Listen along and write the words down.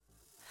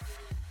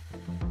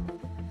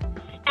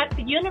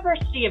the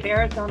University of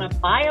Arizona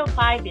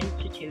Bio5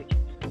 Institute,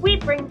 we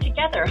bring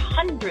together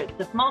hundreds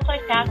of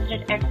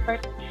multifaceted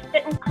experts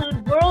that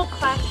include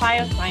world-class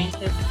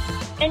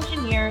bioscientists,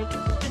 engineers,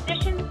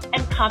 physicians,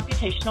 and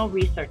computational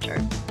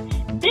researchers.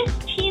 This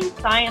team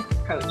science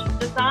approach is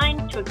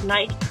designed to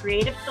ignite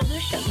creative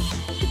solutions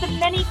to the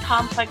many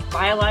complex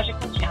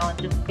biological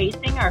challenges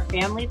facing our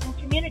families and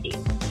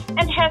communities,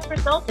 and has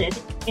resulted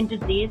in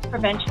disease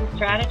prevention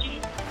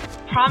strategies,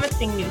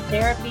 promising new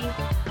therapies,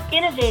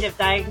 innovative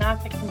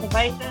diagnostics and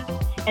devices,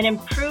 and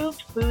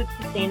improved food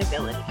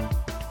sustainability.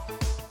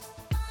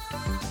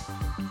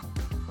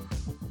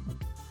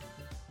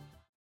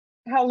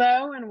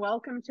 Hello and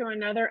welcome to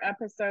another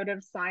episode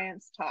of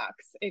Science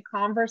Talks, a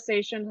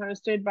conversation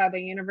hosted by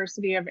the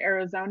University of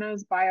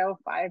Arizona's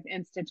Bio5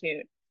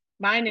 Institute.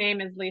 My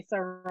name is Lisa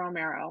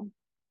Romero.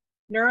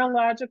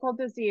 Neurological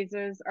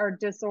diseases are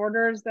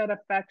disorders that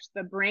affect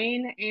the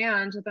brain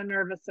and the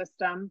nervous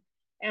system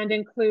and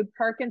include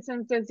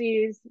Parkinson's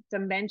disease,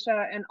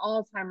 dementia, and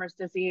Alzheimer's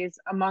disease,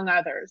 among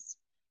others.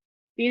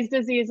 These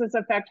diseases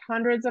affect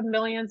hundreds of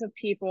millions of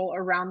people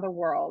around the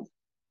world.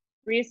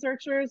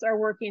 Researchers are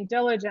working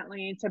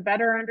diligently to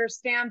better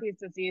understand these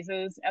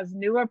diseases as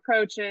new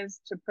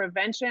approaches to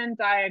prevention,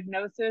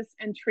 diagnosis,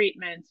 and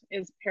treatment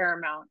is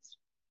paramount.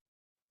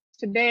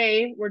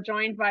 Today, we're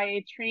joined by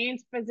a trained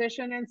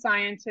physician and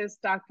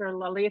scientist, Dr.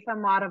 Lalitha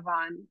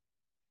Madhavan.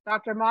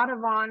 Dr.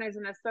 Madhavan is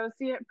an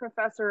associate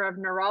professor of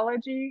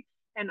neurology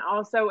and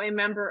also a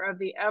member of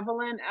the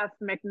Evelyn F.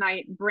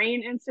 McKnight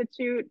Brain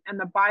Institute and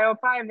the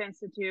Bio5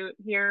 Institute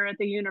here at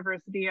the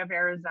University of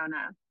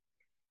Arizona.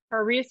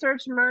 Her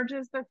research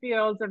merges the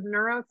fields of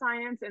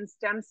neuroscience and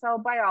stem cell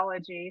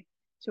biology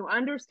to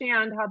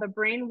understand how the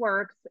brain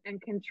works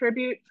and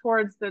contribute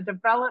towards the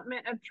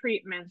development of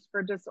treatments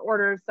for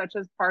disorders such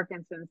as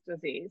Parkinson's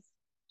disease.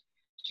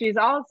 She's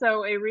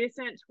also a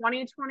recent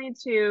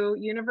 2022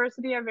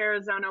 University of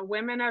Arizona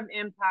Women of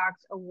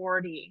Impact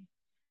awardee.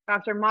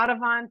 Dr.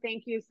 Madhavan,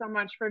 thank you so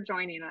much for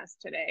joining us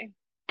today.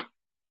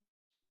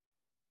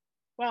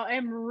 Well,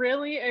 I'm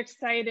really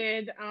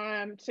excited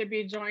to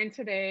be joined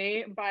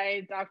today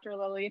by Dr.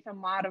 Lalitha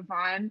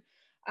Madhavan.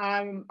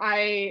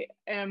 I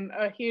am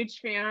a huge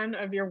fan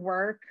of your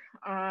work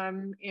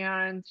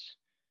and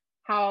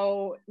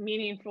how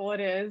meaningful it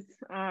is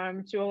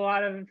to a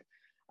lot of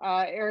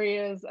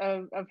areas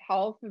of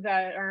health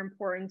that are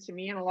important to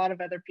me and a lot of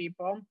other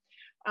people.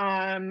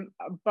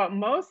 But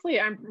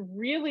mostly I'm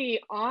really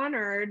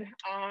honored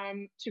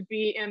to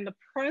be in the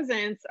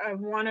presence of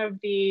one of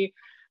the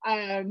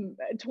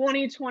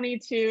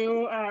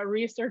 2022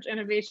 Research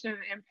Innovation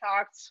and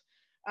Impact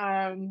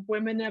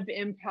Women of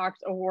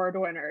Impact Award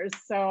winners.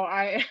 So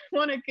I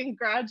want to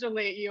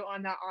congratulate you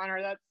on that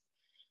honor. That's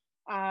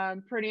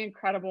pretty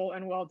incredible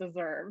and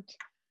well-deserved.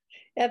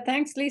 Yeah,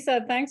 thanks,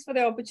 Lisa. Thanks for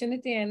the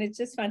opportunity, and it's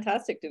just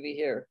fantastic to be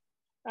here.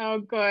 Oh,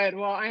 good.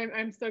 Well,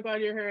 I'm so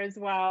glad you're here as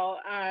well.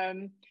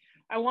 I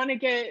want to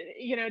get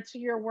to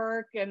your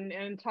work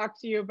and talk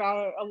to you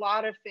about a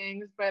lot of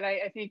things, but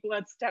I think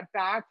let's step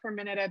back for a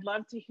minute. I'd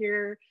love to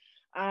hear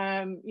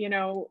a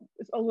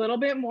little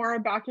bit more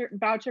about your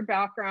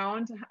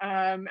background,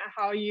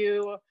 how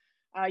you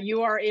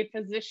are a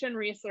physician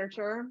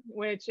researcher,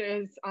 which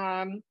is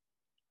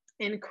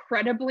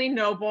incredibly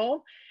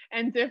noble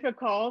and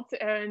difficult,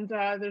 and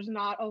there's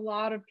not a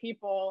lot of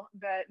people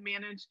that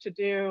manage to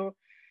do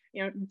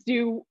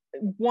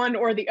one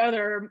or the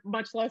other,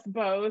 much less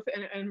both,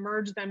 and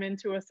merge them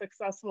into a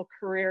successful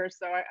career.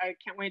 So I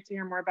can't wait to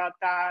hear more about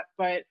that.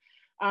 But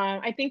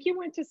I think you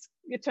went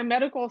to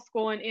medical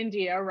school in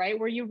India, right?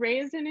 Were you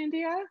raised in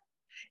India?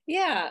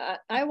 Yeah,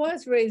 I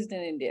was raised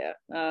in India,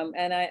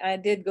 and I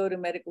did go to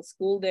medical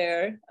school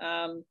there.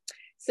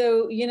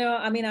 So,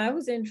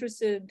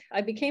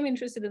 I became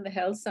interested in the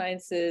health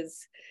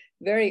sciences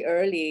very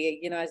early.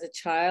 As a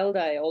child,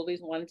 I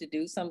always wanted to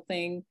do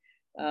something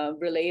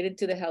related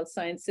to the health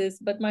sciences,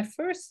 but my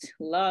first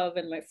love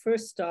and my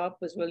first stop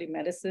was really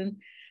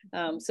medicine.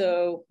 I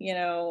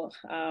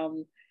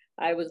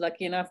was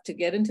lucky enough to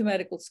get into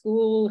medical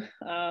school.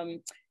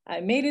 I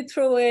made it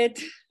through it.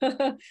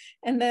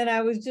 And then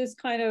I was just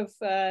kind of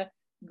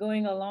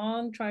going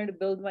along, trying to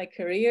build my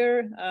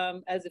career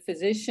as a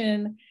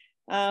physician.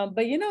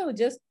 But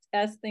just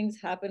as things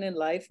happen in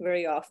life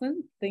very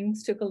often,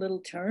 things took a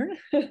little turn.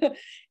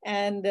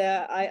 And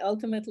I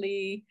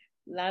ultimately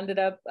landed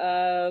up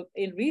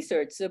in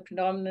research. So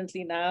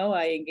predominantly now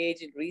I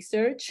engage in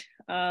research.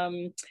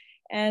 The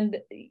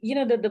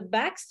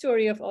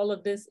backstory of all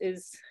of this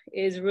is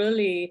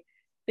really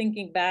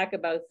thinking back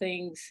about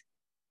things.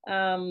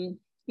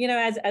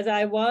 As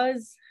I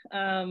was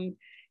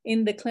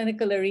in the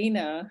clinical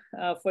arena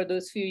for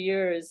those few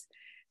years,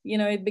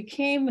 it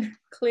became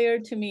clear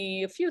to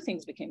me, a few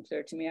things became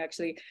clear to me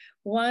actually.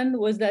 One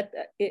was that,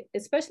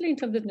 especially in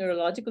terms of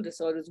neurological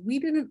disorders, we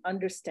didn't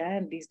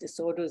understand these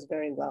disorders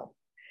very well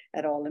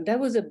at all. And that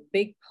was a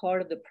big part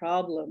of the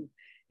problem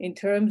in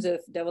terms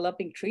of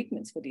developing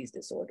treatments for these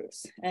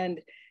disorders.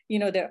 And,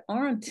 there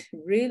aren't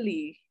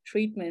really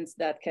treatments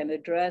that can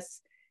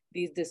address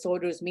these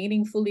disorders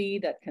meaningfully,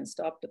 that can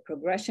stop the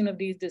progression of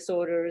these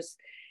disorders.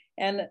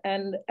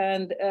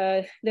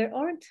 there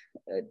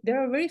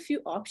are very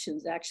few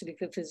options actually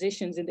for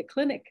physicians in the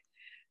clinic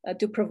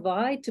to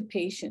provide to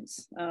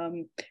patients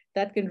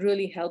that can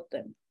really help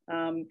them.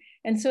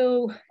 And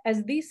so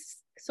as these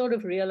sort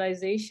of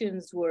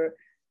realizations were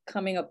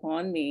coming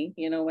upon me,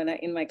 when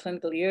in my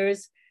clinical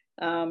years,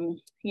 I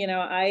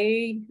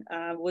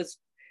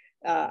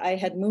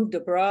had moved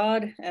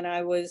abroad, and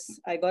I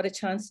got a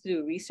chance to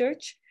do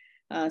research,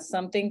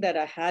 something that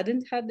I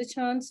hadn't had the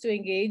chance to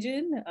engage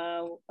in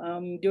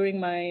during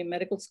my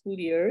medical school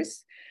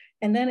years.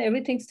 And then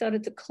everything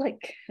started to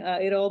click.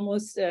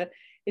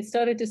 It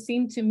started to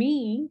seem to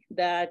me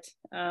that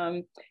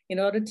in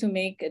order to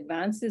make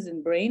advances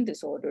in brain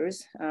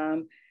disorders,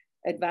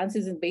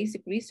 advances in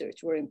basic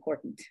research were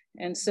important.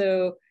 And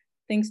so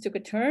things took a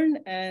turn,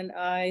 and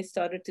I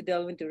started to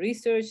delve into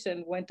research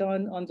and went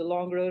on the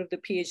long road of the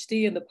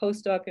PhD and the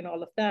postdoc and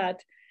all of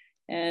that.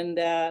 And,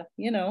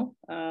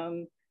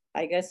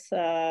 I guess,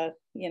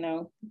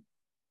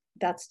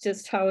 that's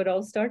just how it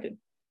all started.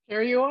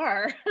 Here you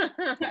are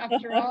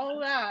after all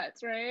that,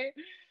 right?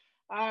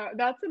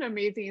 That's an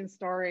amazing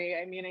story.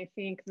 I mean, I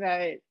think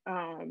that,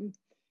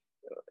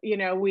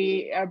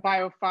 we at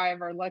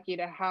Bio5 are lucky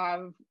to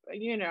have,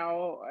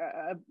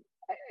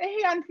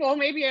 a handful,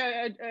 maybe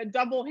a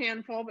double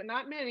handful, but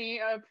not many,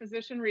 of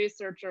physician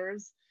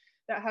researchers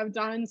that have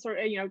done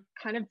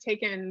kind of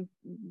taken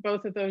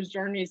both of those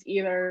journeys,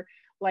 either,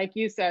 like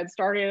you said,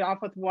 started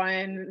off with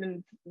one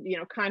and,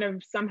 kind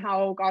of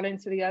somehow got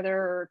into the other,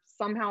 or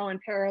somehow in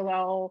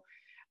parallel,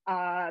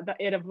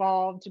 it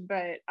evolved.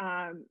 But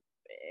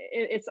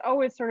it's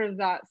always sort of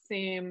that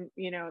same,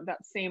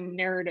 that same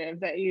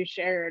narrative that you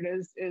shared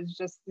is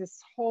just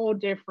this whole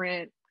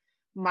different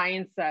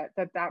mindset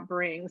that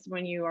brings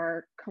when you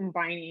are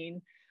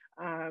combining,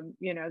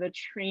 the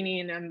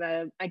training and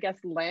the, I guess,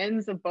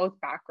 lens of both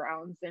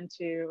backgrounds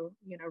into,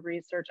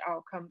 research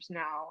outcomes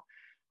now.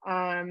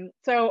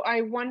 So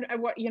I want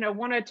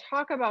to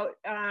talk about,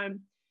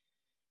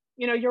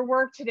 your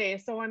work today.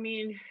 So, I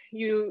mean,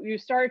 you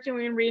start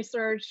doing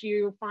research,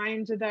 you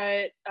find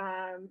that,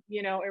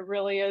 it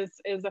really is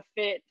a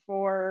fit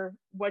for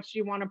what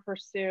you want to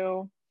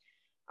pursue.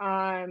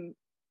 How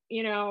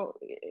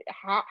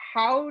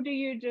do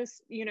you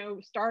just,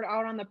 start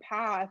out on the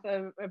path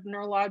of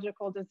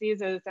neurological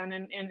diseases? And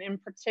in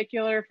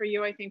particular for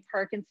you, I think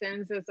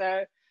Parkinson's is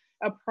a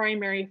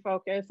primary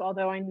focus,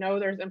 although I know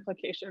there's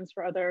implications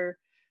for other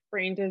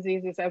brain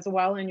diseases as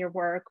well in your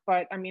work.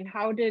 But I mean,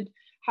 how did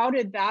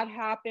that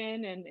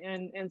happen?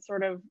 And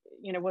sort of,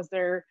 was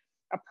there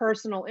a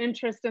personal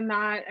interest in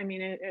that? I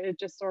mean, it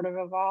just sort of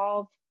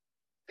evolved.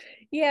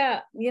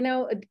 Yeah,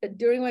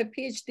 during my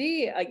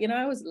PhD,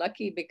 I was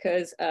lucky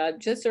because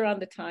just around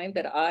the time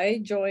that I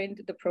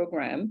joined the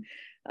program,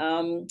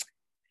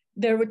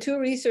 there were two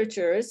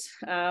researchers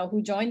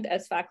who joined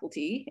as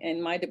faculty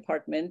in my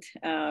department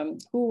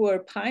who were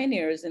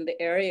pioneers in the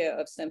area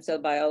of stem cell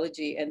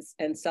biology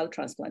and cell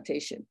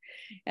transplantation.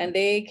 And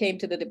they came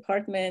to the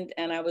department,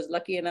 and I was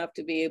lucky enough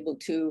to be able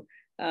to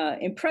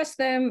impress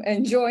them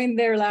and join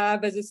their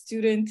lab as a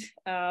student.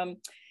 When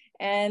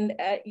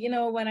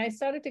I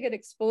started to get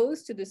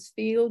exposed to this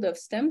field of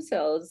stem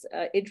cells,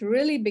 it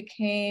really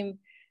became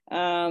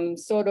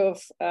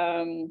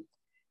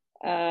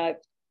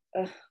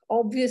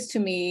obvious to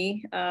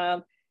me,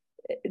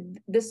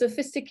 the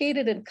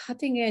sophisticated and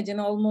cutting edge and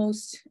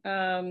almost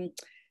the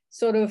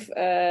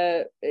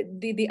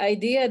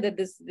idea that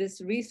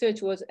this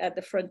research was at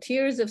the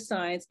frontiers of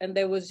science, and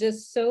there was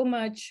just so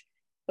much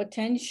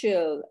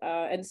potential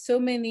and so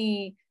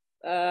many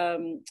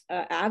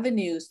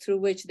avenues through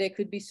which there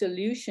could be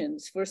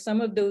solutions for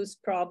some of those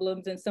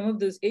problems and some of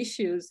those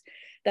issues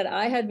that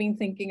I had been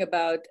thinking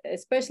about,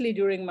 especially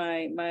during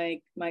my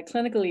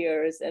clinical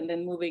years, and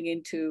then moving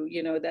into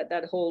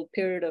that whole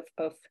period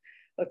of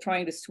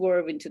trying to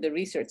swerve into the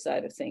research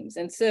side of things.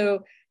 And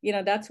so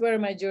that's where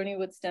my journey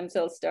with stem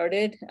cells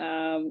started.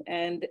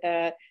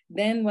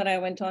 Then when I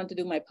went on to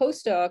do my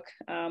postdoc,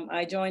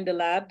 I joined a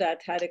lab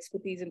that had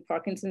expertise in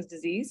Parkinson's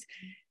disease.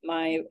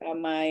 My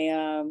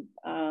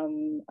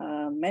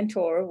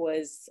mentor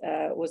was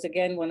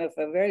again one of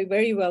a very,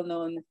 very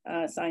well-known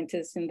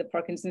scientists in the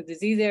Parkinson's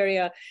disease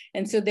area.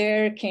 And so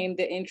there came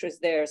the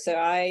interest there. So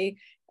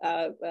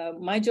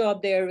my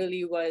job there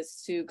really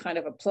was to kind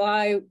of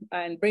apply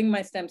and bring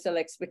my stem cell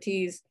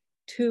expertise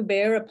to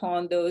bear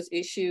upon those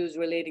issues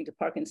relating to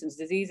Parkinson's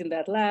disease in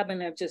that lab.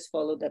 And I've just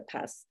followed that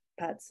path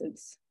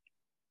since.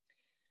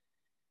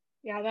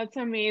 Yeah, that's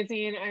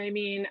amazing. I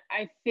mean,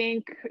 I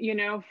think,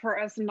 for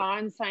us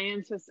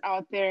non-scientists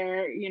out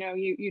there,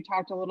 you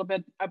talked a little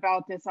bit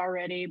about this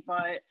already,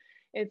 but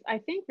it's, I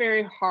think,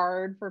 very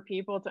hard for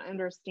people to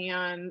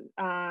understand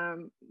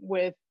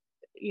with,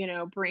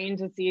 brain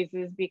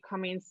diseases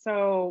becoming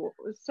so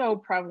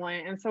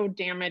prevalent and so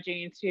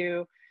damaging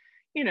to,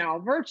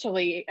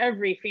 virtually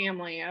every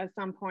family at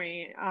some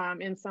point,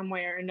 in some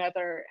way or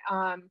another.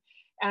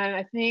 And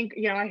I think,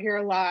 I hear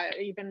a lot,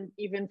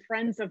 even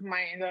friends of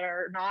mine that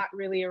are not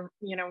really,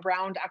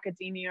 around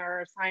academia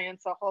or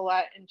science a whole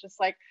lot, and just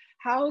like,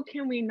 how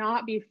can we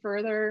not be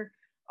further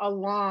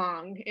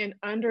along in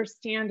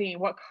understanding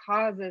what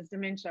causes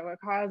dementia, what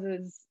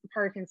causes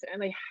Parkinson,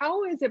 and like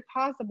how is it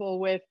possible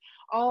with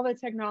all the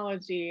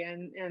technology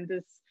and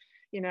this,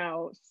 you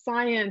know,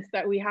 science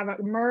that we have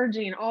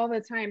emerging all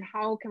the time,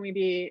 how can we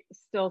be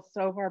still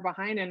so far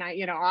behind? And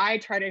I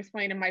try to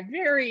explain in my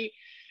very,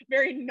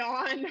 very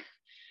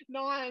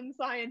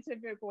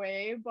non-scientific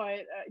way,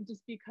 but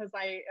just because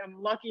I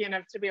am lucky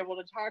enough to be able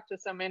to talk to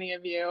so many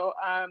of you,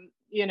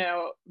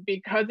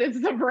 because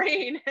it's the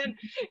brain, and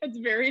it's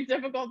very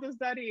difficult to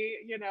study,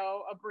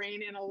 a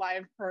brain in a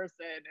live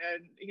person,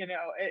 and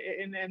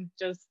and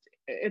just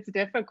it's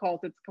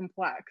difficult, it's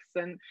complex,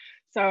 and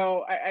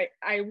so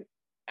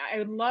I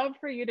would love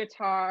for you to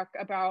talk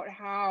about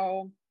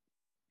how,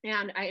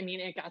 and I mean,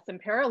 I guess in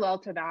parallel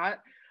to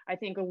that, I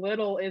think a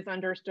little is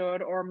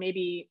understood, or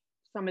maybe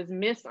some is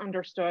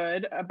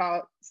misunderstood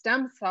about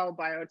stem cell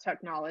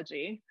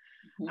biotechnology.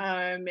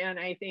 Mm-hmm. And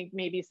I think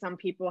maybe some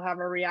people have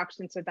a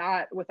reaction to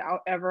that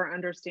without ever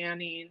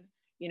understanding,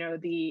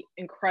 the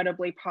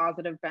incredibly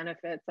positive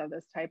benefits of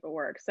this type of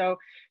work. So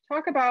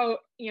talk about,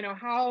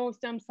 how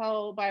stem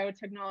cell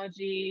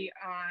biotechnology,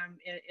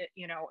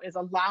 is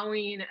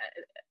allowing,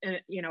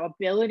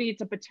 ability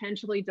to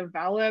potentially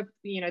develop,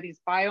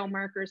 these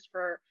biomarkers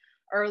for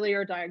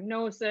earlier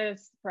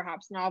diagnosis,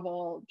 perhaps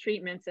novel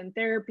treatments and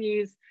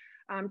therapies.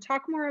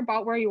 Talk more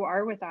about where you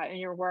are with that in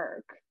your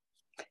work.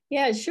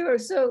 Yeah, sure.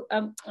 So,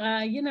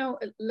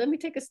 let me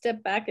take a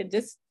step back and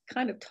just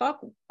kind of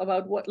talk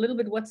about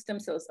what stem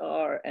cells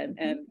are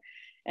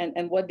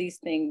and what these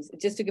things,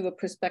 just to give a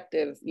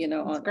perspective,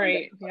 on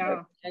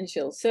the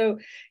potential. So,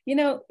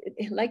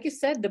 like you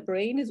said, the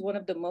brain is one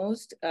of the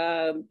most,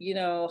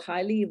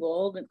 highly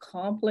evolved and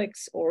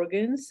complex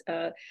organs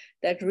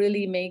that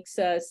really makes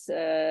us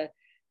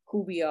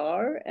who we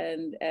are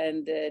and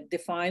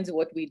defines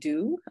what we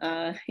do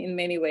in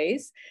many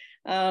ways.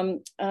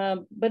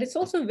 But it's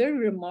also a very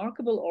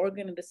remarkable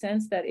organ in the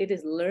sense that it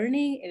is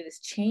learning, it is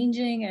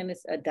changing, and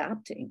it's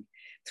adapting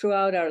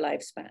throughout our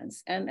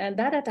lifespans. And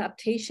that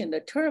adaptation,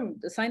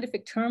 the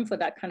scientific term for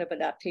that kind of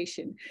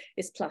adaptation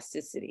is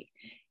plasticity.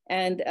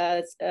 And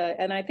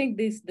I think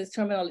this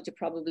terminology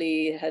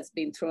probably has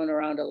been thrown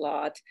around a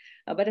lot,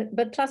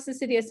 but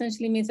plasticity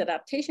essentially means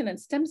adaptation, and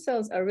stem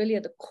cells are really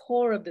at the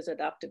core of this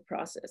adaptive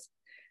process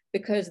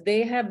because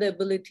they have the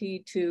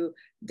ability to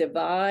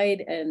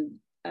divide and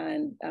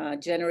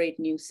generate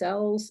new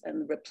cells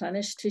and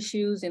replenish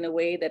tissues in a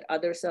way that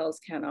other cells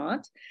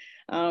cannot.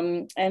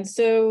 And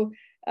so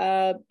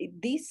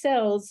these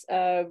cells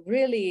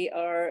really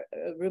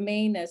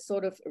remain as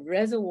sort of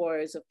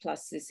reservoirs of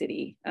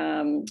plasticity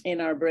in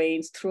our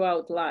brains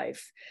throughout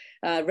life.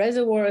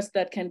 Reservoirs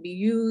that can be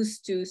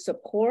used to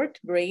support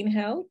brain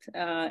health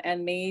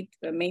and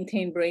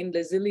maintain brain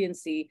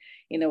resiliency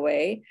in a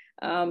way.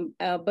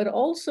 But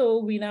also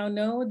we now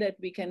know that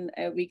we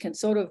can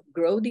sort of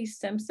grow these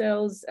stem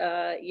cells,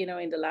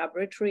 in the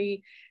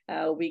laboratory.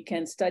 We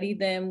can study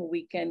them.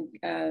 We can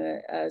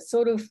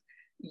sort of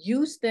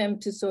use them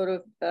to sort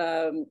of,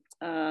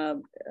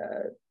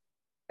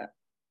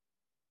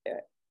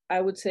 I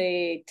would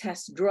say,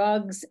 test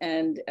drugs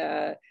and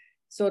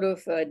sort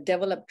of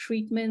develop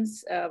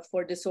treatments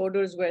for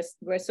disorders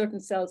where certain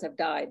cells have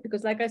died.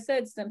 Because like I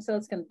said, stem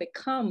cells can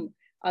become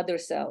other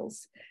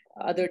cells,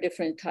 other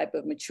different type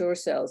of mature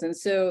cells. And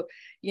so,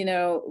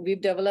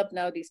 we've developed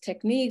now these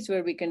techniques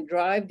where we can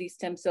drive these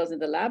stem cells in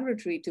the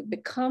laboratory to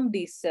become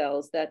these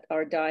cells that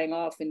are dying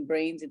off in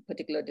brains in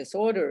particular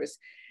disorders.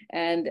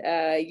 And,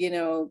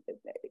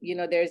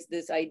 there's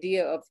this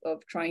idea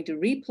of trying to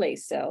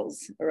replace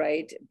cells,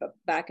 right,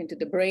 back into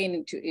the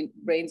brain, in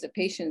brains of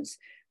patients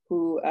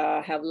who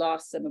have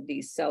lost some of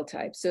these cell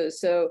types.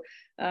 So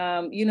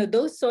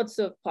those sorts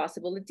of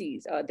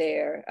possibilities are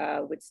there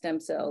with stem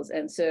cells.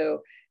 And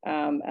so,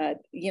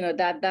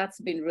 that's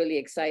been really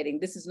exciting.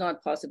 This is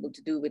not possible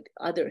to do with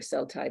other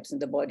cell types in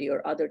the body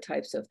or other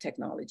types of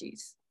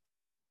technologies.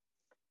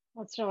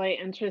 That's really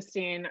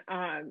interesting.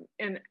 And,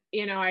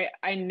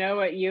 I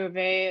know at U of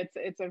A,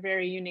 it's a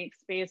very unique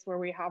space where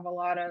we have a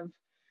lot of,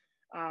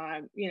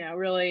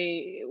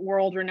 really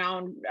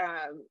world-renowned,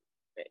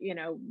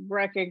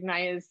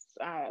 recognized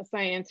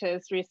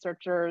scientists,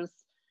 researchers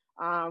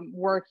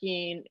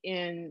working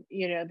in,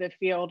 the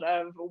field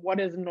of what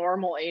is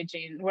normal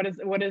aging, what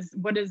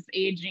is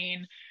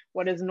aging,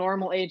 what is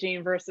normal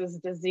aging versus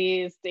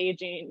diseased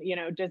aging,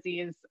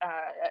 disease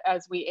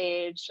as we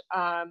age.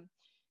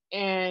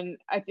 And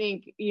I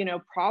think,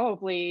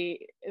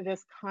 probably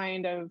this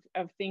kind of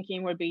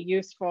thinking would be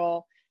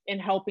useful in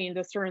helping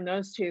discern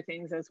those two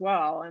things as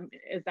well.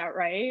 Is that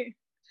right?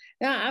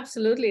 Yeah,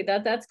 absolutely.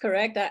 That's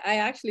correct. I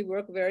actually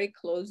work very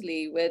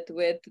closely with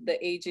the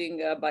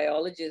aging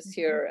biologists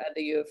here at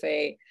the U of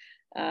A.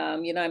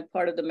 I'm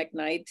part of the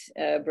McKnight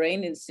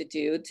Brain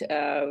Institute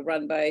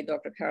run by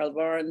Dr. Carol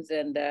Barnes.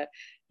 And,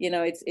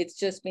 it's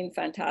just been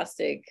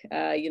fantastic,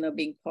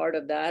 being part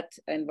of that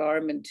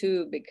environment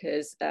too,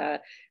 because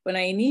when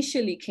I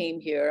initially came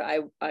here,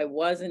 I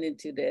wasn't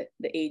into the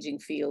aging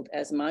field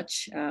as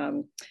much.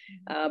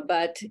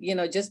 But,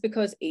 just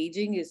because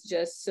aging is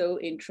just so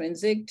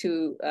intrinsic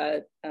to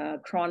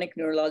chronic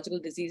neurological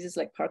diseases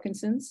like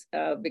Parkinson's,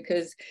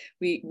 because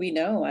we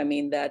know,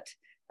 that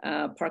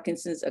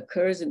Parkinson's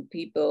occurs in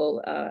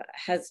people,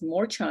 has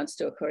more chance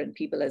to occur in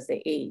people as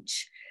they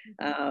age.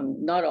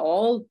 Not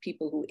all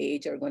people who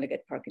age are going to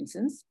get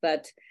Parkinson's,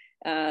 but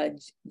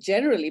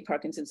generally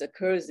Parkinson's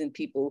occurs in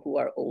people who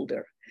are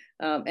older.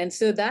 And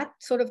so that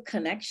sort of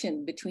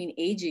connection between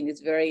aging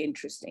is very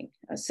interesting.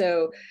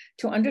 So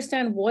to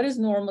understand what is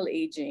normal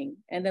aging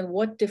and then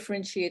what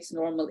differentiates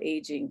normal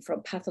aging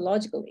from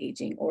pathological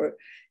aging or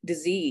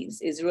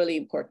disease is really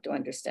important to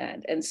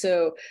understand. And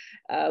so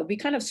we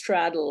kind of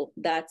straddle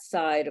that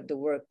side of the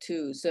work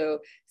too. So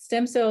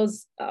stem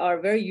cells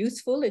are very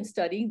useful in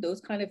studying those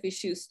kind of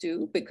issues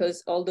too,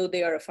 because although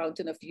they are a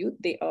fountain of youth,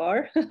 they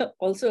are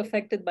also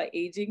affected by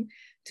aging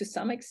to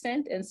some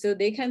extent. And so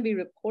they can be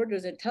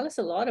reporters and tell us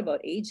a lot about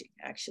aging,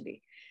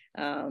 actually,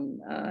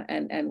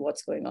 and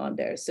what's going on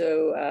there.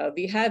 So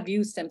we have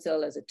used stem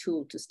cell as a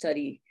tool to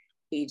study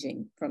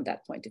aging from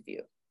that point of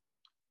view.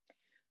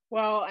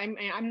 Well,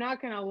 I'm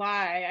not going to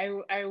lie.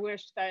 I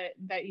wish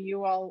that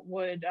you all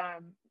would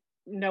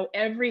know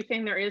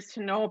everything there is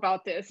to know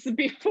about this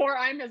before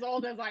I'm as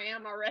old as I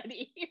am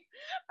already,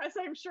 as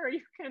I'm sure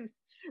you can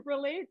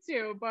relate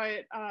to.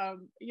 But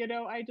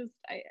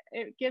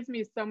it gives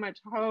me so much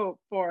hope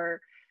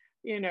for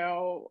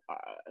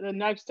the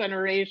next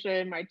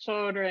generation, my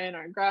children,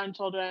 our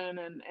grandchildren,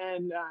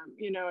 and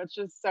it's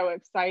just so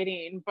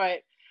exciting.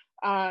 But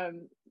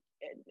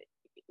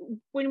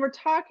when we're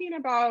talking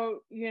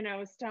about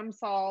stem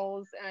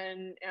cells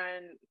and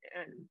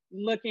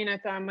looking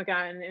at them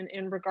again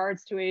in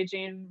regards to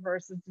aging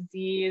versus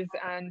disease,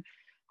 and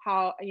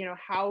how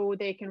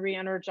they can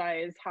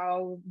re-energize,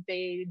 how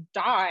they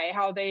die,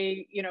 how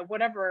they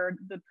whatever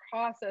the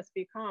process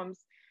becomes,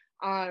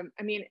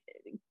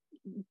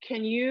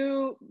 can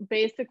you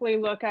basically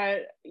look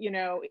at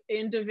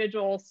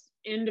individuals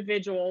in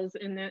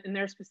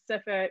their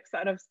specific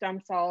set of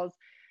stem cells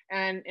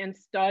and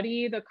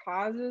study the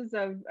causes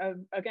of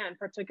again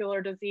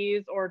particular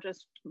disease, or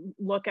just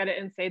look at it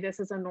and say this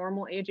is a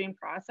normal aging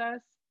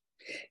process?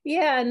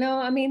 Yeah,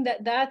 no,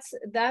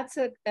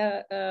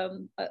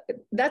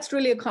 that's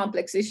really a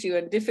complex issue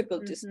and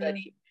difficult to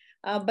study.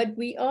 But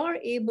we are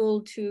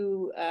able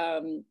to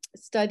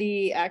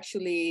study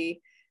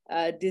actually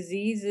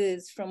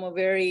diseases from a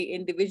very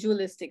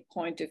individualistic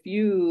point of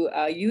view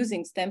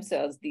using stem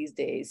cells these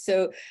days.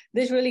 So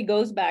this really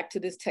goes back to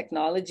this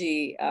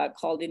technology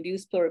called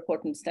induced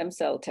pluripotent stem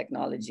cell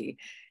technology.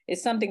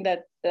 It's something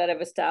that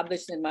I've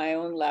established in my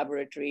own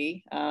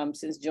laboratory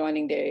since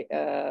joining the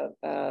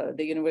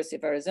University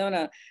of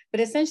Arizona.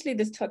 But essentially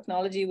this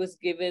technology was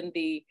given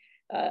the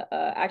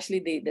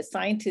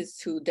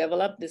scientists who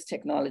developed this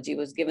technology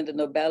was given the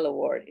Nobel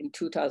Award in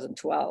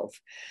 2012.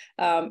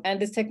 And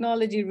this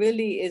technology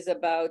really is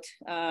about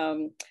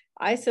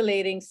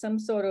isolating some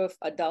sort of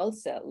adult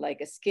cell, like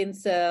a skin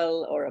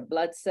cell or a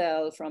blood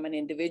cell from an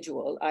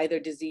individual, either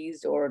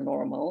diseased or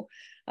normal.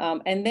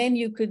 And then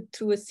you could,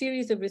 through a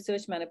series of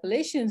research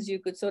manipulations, you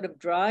could sort of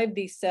drive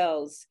these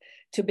cells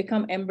to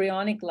become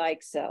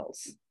embryonic-like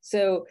cells.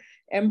 So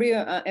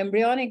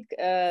embryonic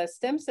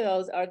stem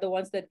cells are the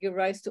ones that give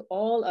rise to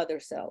all other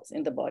cells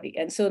in the body.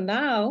 And so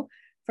now,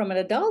 from an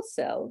adult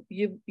cell,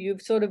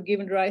 you've sort of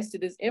given rise to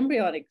this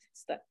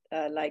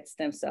embryonic-like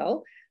stem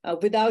cell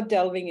without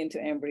delving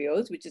into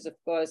embryos, which is, of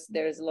course,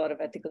 there's a lot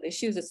of ethical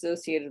issues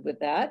associated with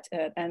that,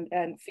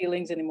 and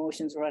feelings and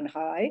emotions run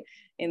high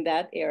in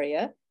that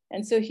area.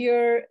 And so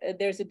here,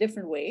 there's a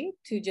different way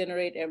to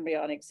generate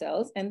embryonic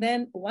cells. And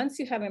then once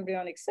you have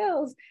embryonic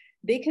cells,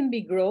 they can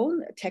be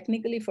grown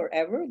technically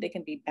forever. They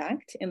can be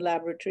banked in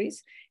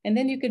laboratories. And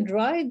then you can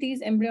drive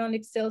these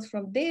embryonic cells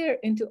from there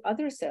into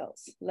other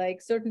cells, like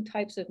certain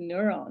types of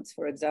neurons,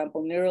 for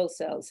example, neural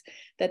cells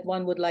that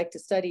one would like to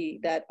study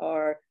that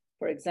are,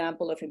 for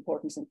example, of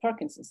importance in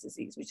Parkinson's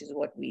disease, which is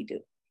what we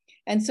do.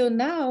 And so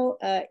now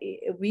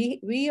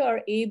we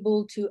are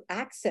able to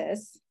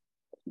access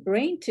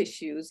brain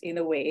tissues in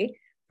a way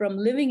from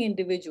living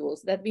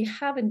individuals that we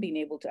haven't been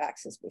able to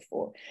access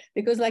before.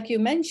 Because like you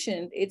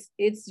mentioned, it's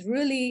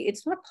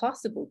not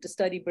possible to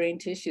study brain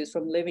tissues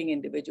from living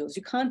individuals.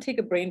 You can't take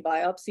a brain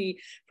biopsy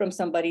from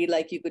somebody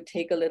like you could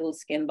take a little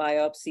skin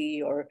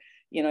biopsy, or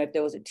if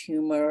there was a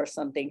tumor or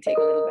something, take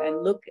a little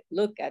and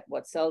look at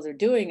what cells are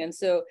doing. And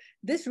so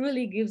this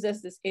really gives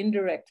us this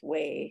indirect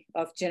way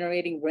of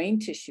generating brain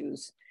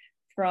tissues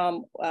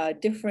from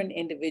different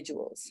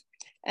individuals.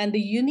 And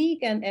the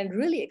unique and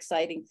really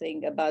exciting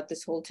thing about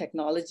this whole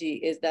technology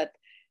is that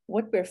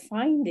what we're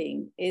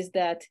finding is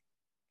that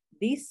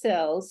these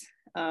cells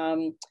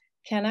can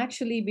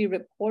actually be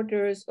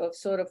reporters of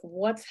sort of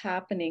what's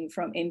happening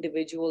from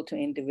individual to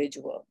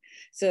individual.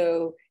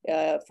 So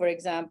for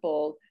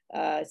example,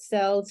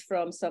 cells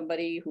from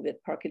somebody who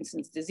with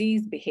Parkinson's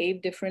disease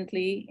behave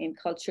differently in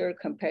culture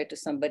compared to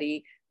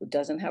somebody who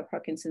doesn't have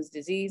Parkinson's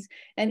disease.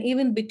 And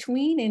even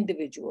between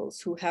individuals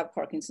who have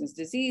Parkinson's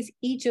disease,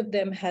 each of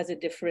them has a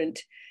different,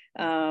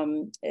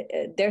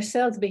 their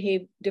cells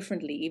behave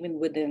differently even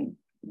within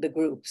the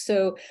group.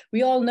 So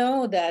we all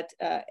know that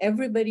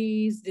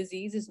everybody's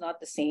disease is not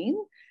the same.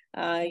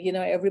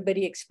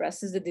 Everybody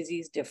expresses the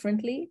disease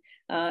differently.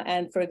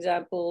 And for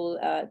example,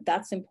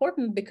 that's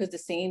important because the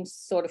same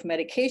sort of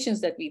medications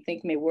that we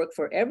think may work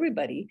for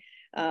everybody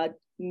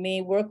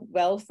may work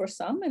well for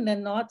some and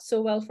then not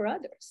so well for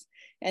others.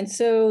 And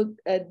so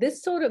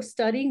this sort of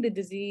studying the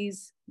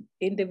disease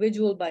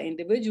individual by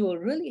individual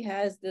really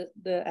has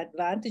the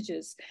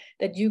advantages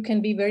that you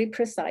can be very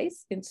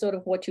precise in sort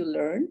of what you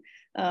learn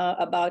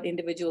about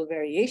individual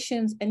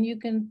variations, and you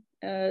can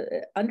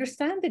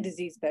understand the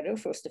disease better,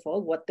 first of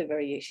all, what the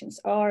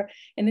variations are,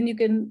 and then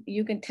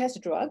you can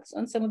test drugs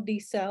on some of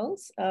these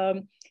cells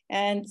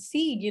and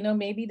see,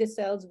 maybe the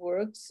cells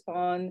works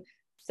on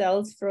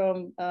cells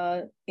from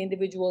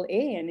individual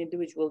A and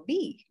individual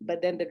B,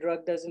 but then the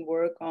drug doesn't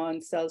work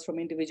on cells from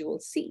individual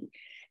C.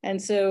 And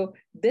so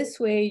this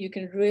way you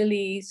can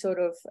really sort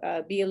of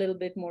be a little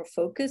bit more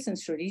focused and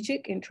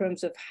strategic in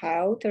terms of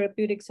how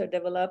therapeutics are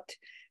developed.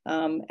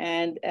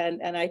 And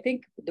I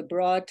think the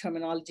broad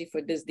terminology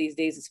for this these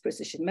days is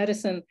precision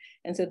medicine.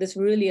 And so this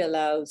really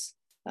allows,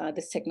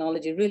 this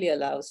technology really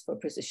allows for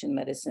precision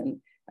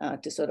medicine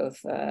to sort of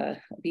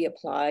be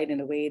applied in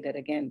a way that,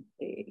 again,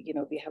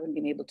 we haven't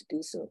been able to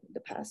do so in the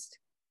past.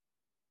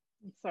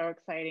 It's so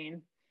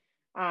exciting.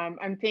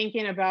 I'm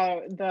thinking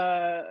about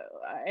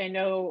I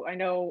know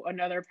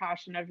another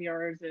passion of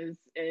yours is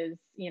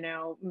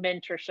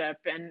mentorship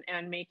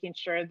and making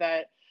sure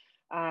that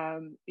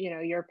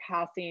you're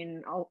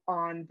passing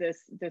on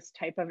this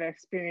type of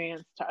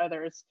experience to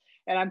others.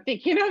 And I'm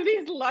thinking of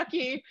these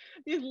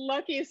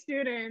lucky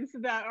students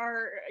that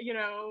are,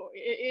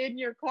 in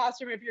your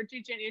classroom, if you're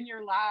teaching in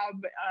your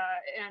lab,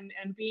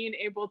 and being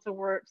able to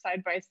work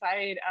side by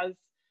side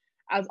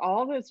as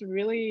all this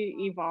really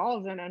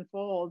evolves and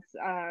unfolds.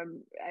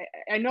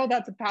 I know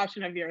that's a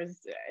passion of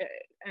yours,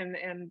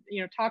 and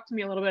talk to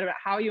me a little bit about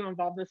how you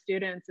involve the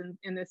students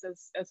in this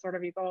as sort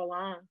of you go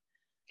along.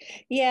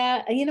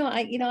 Yeah,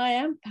 I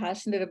am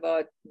passionate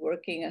about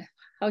working.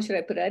 How should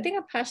I put it? I think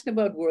I'm passionate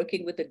about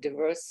working with a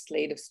diverse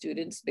slate of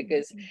students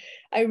because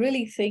I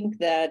really think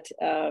that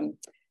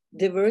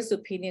diverse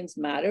opinions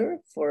matter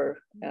for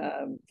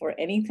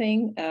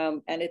anything,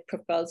 and it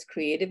propels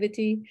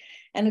creativity,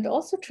 and it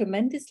also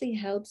tremendously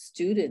helps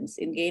students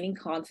in gaining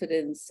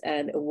confidence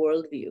and a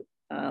worldview.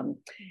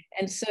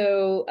 And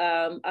so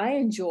I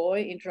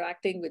enjoy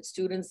interacting with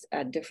students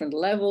at different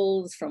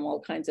levels from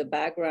all kinds of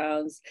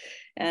backgrounds.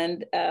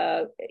 And,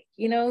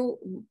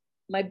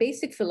 my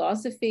basic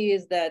philosophy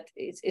is that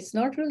it's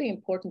not really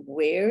important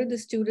where the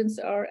students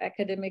are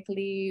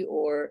academically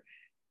or,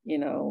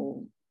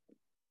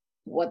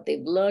 what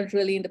they've learned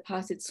really in the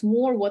past. It's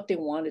more what they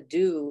want to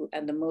do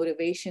and the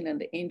motivation and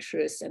the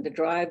interest and the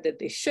drive that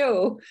they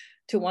show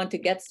to want to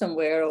get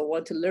somewhere or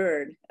want to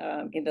learn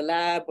in the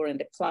lab or in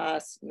the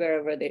class,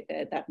 wherever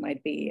that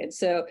might be. And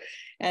so,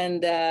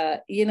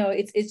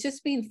 it's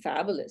just been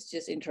fabulous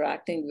just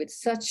interacting with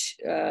such,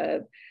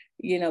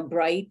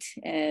 bright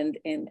and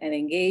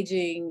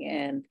engaging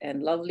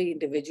and lovely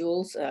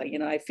individuals.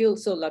 I feel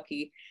so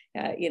lucky.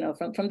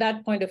 From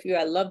that point of view,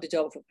 I love the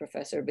job of a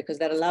professor because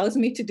that allows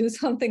me to do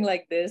something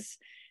like this.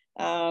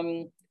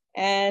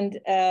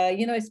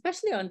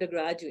 Especially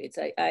undergraduates.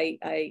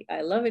 I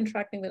love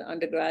interacting with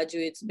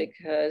undergraduates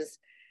because,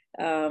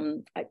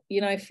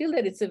 I feel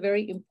that it's a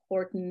very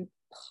important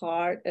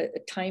part, a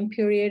time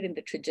period in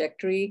the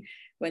trajectory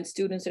when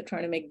students are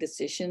trying to make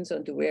decisions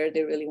on to where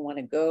they really want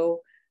to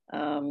go.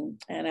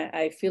 And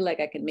I feel like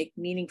I can make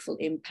meaningful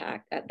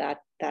impact at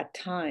that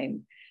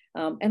time.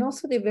 And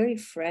also they're very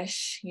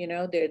fresh,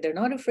 they're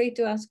not afraid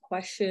to ask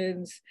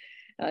questions.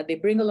 They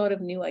bring a lot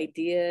of new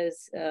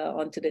ideas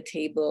onto the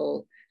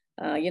table.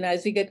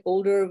 As we get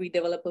older, we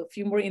develop a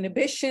few more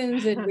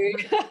inhibitions and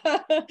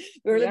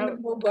we're a little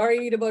bit more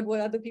worried about what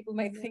other people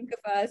might think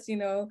of us.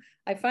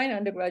 I find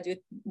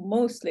undergraduates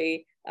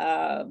mostly,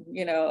 are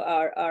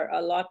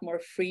a lot more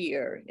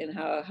freer in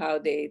how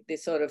they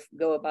sort of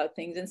go about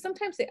things. And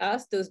sometimes they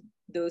ask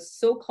those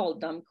so-called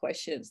dumb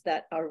questions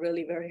that are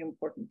really very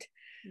important.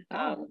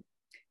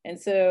 And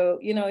so,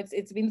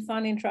 it's been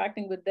fun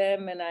interacting with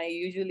them, and I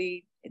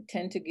usually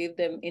tend to give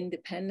them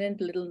independent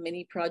little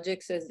mini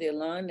projects as they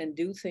learn and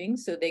do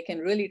things so they can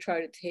really try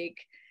to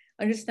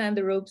understand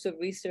the ropes of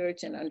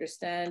research and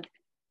understand,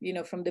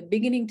 from the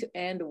beginning to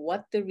end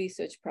what the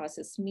research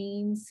process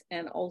means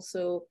and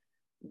also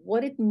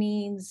what it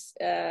means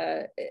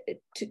to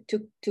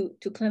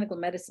clinical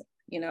medicine.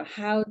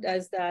 How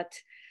does that,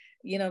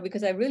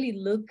 because I really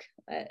look,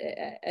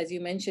 as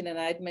you mentioned and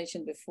I'd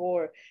mentioned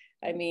before,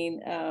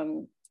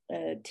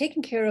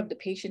 taking care of the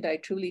patient, I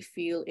truly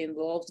feel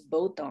involves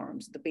both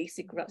arms, the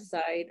basic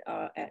side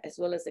as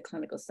well as the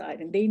clinical side,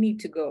 and they need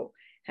to go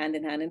hand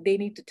in hand and they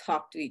need to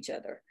talk to each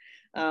other.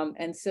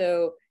 And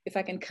so if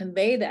I can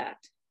convey that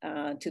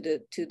to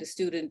the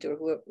student or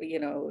whoever,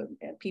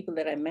 people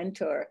that I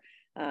mentor,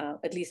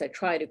 at least I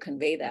try to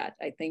convey that.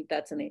 I think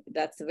that's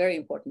a very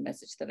important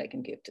message that I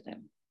can give to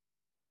them.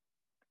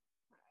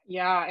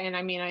 Yeah, and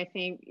I mean, I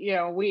think,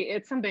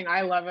 it's something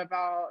I love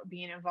about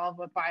being involved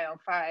with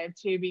Bio5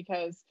 too,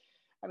 because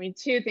I mean,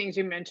 two things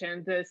you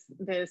mentioned,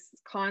 this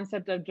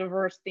concept of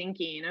diverse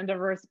thinking and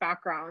diverse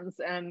backgrounds,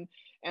 and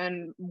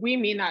we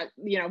mean that,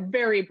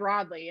 very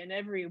broadly in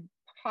every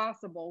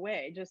possible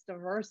way. Just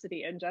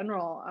diversity in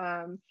general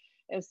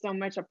is so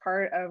much a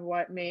part of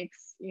what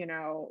makes,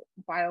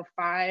 Bio5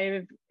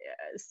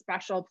 a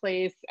special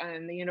place,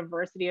 and the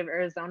University of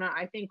Arizona,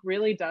 I think,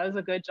 really does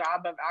a good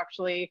job of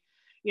actually,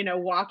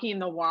 walking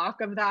the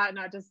walk of that,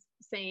 not just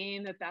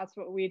saying that that's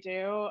what we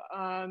do,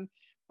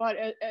 but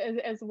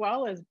as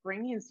well as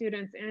bringing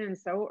students in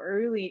so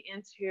early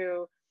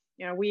into,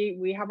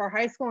 we have our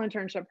high school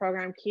internship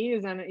program,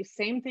 Keys, and the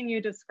same thing you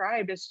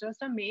described. It's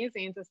just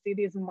amazing to see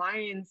these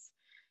minds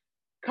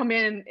come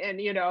in and,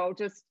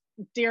 just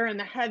deer in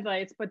the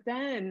headlights, but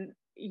then,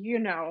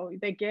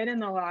 they get in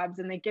the labs,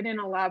 and they get in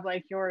a lab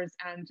like yours,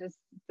 and just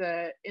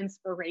the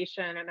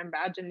inspiration and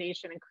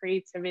imagination and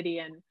creativity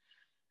and,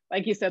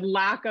 like you said,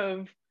 lack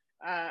of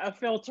a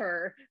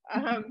filter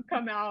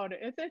come out.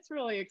 It's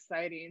really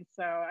exciting.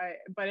 So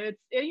but it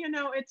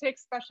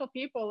takes special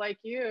people like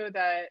you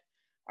that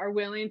are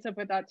willing to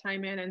put that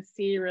time in and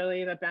see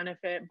really the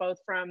benefit, both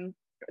from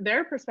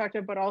their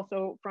perspective, but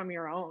also from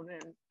your own.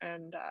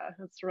 And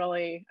it's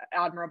really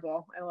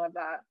admirable. I love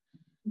that.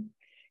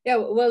 Yeah,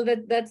 well,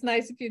 that's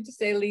nice of you to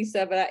say,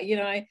 Lisa, but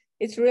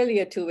it's really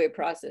a two-way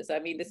process. I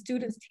mean, the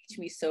students teach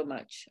me so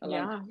much.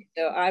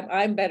 So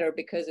I'm better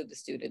because of the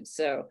students.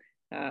 So,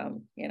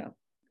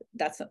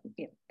 that's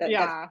something that's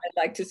what I'd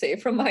like to say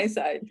from my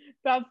side.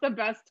 That's the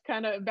best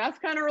kind of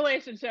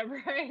relationship,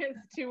 right? It's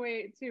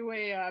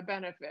two-way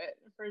benefit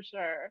for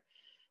sure.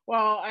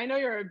 Well, I know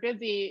you're a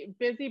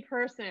busy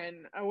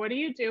person. What do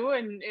you do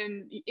in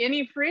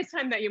any free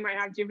time that you might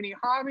have? Do you have any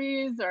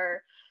hobbies,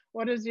 or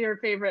what is your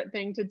favorite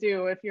thing to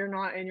do if you're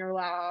not in your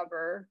lab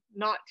or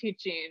not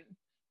teaching?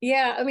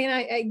 Yeah, I mean,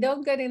 I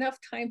don't get enough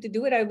time to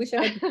do it. I wish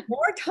I had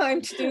more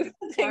time to do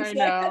things like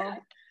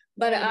that.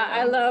 But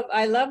I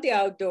love the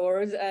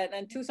outdoors,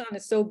 and Tucson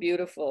is so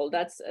beautiful.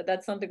 That's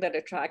something that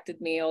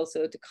attracted me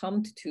also to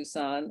come to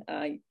Tucson.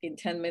 In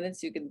 10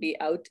 minutes, you can be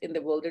out in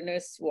the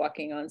wilderness,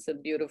 walking on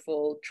some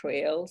beautiful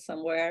trail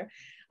somewhere.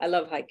 I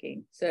love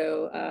hiking.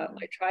 So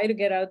I try to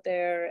get out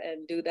there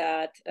and do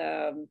that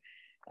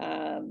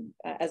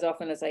as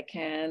often as I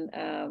can.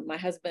 My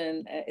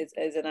husband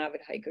is an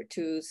avid hiker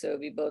too, so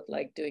we both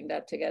like doing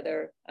that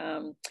together.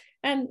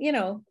 And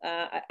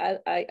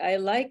I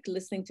like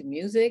listening to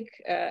music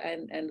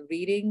and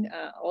reading.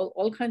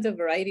 All kinds of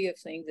variety of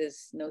things.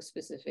 There's no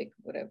specific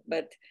whatever,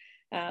 but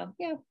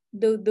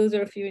those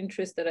are a few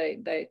interests that I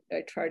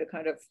try to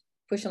kind of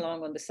push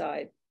along on the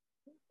side.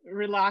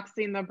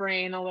 Relaxing the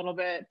brain a little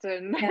bit,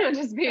 and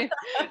just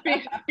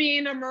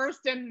being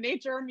immersed in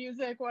nature,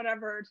 music,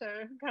 whatever,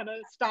 to kind of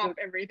stop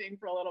everything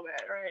for a little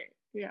bit, right?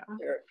 Yeah.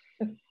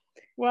 Sure.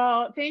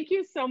 Well, thank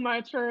you so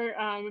much for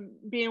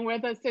being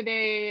with us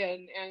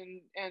today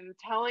and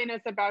telling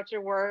us about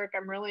your work.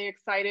 I'm really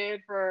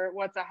excited for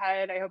what's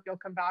ahead. I hope you'll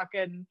come back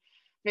and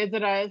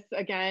visit us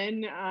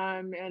again,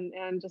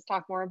 and just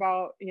talk more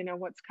about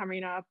what's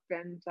coming up.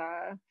 And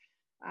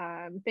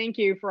thank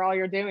you for all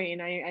you're doing.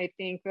 I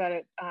think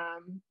that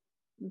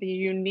the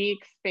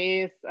unique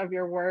space of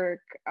your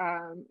work,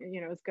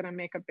 is going to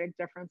make a big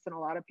difference in a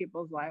lot of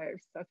people's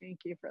lives. So thank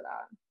you for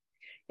that.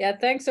 Yeah,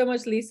 thanks so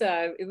much,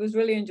 Lisa. It was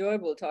really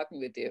enjoyable talking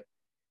with you.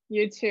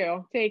 You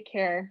too. Take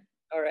care.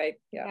 All right.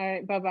 Yeah. All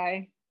right.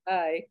 Bye-bye.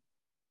 Bye.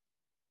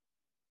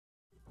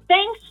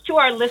 Thanks to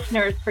our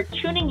listeners for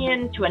tuning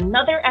in to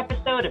another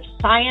episode of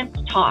Science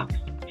Talks.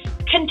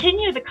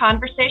 Continue the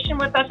conversation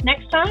with us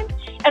next time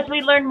as we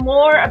learn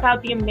more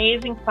about the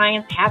amazing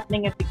science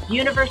happening at the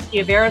University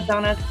of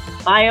Arizona's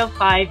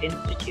Bio5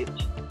 Institute.